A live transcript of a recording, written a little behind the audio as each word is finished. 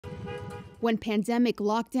When pandemic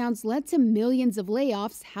lockdowns led to millions of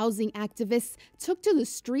layoffs, housing activists took to the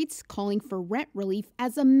streets calling for rent relief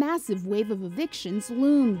as a massive wave of evictions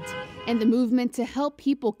loomed. And the movement to help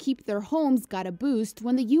people keep their homes got a boost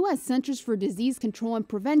when the U.S. Centers for Disease Control and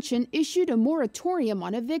Prevention issued a moratorium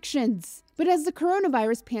on evictions. But as the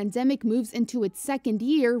coronavirus pandemic moves into its second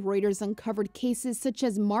year, Reuters uncovered cases such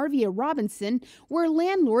as Marvia Robinson, where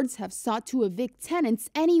landlords have sought to evict tenants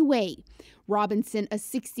anyway. Robinson, a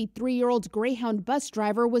 63-year-old Greyhound bus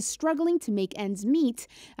driver, was struggling to make ends meet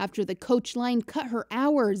after the coach line cut her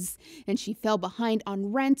hours, and she fell behind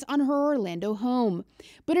on rent on her Orlando home.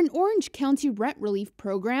 But an Orange County rent relief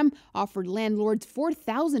program offered landlords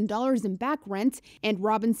 $4,000 in back rent, and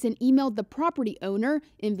Robinson emailed the property owner,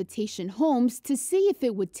 Invitation Homes, to see if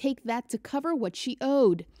it would take that to cover what she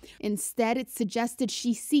owed. Instead, it suggested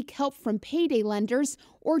she seek help from payday lenders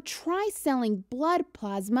or try selling blood,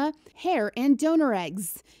 plasma, hair, and donor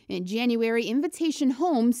eggs. In January, Invitation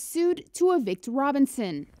Homes sued to evict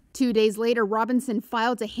Robinson. 2 days later, Robinson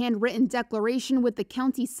filed a handwritten declaration with the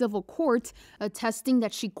county civil court attesting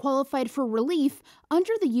that she qualified for relief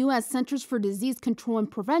under the U.S. Centers for Disease Control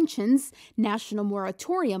and Prevention's national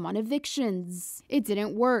moratorium on evictions. It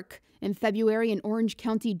didn't work. In February, an Orange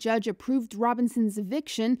County judge approved Robinson's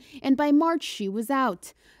eviction, and by March, she was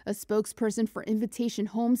out. A spokesperson for Invitation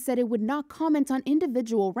Homes said it would not comment on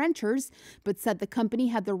individual renters, but said the company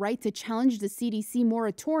had the right to challenge the CDC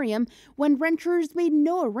moratorium when renters made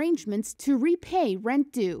no arrangements to repay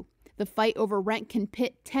rent due. The fight over rent can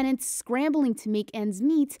pit tenants scrambling to make ends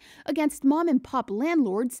meet against mom-and-pop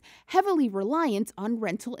landlords heavily reliant on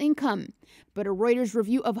rental income. But a Reuters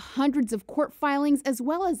review of hundreds of court filings as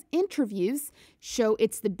well as interviews show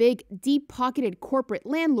it's the big, deep-pocketed corporate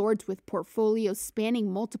landlords with portfolios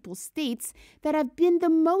spanning multiple states that have been the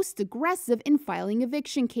most aggressive in filing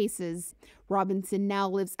eviction cases. Robinson now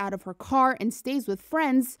lives out of her car and stays with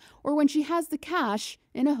friends, or when she has the cash,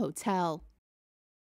 in a hotel.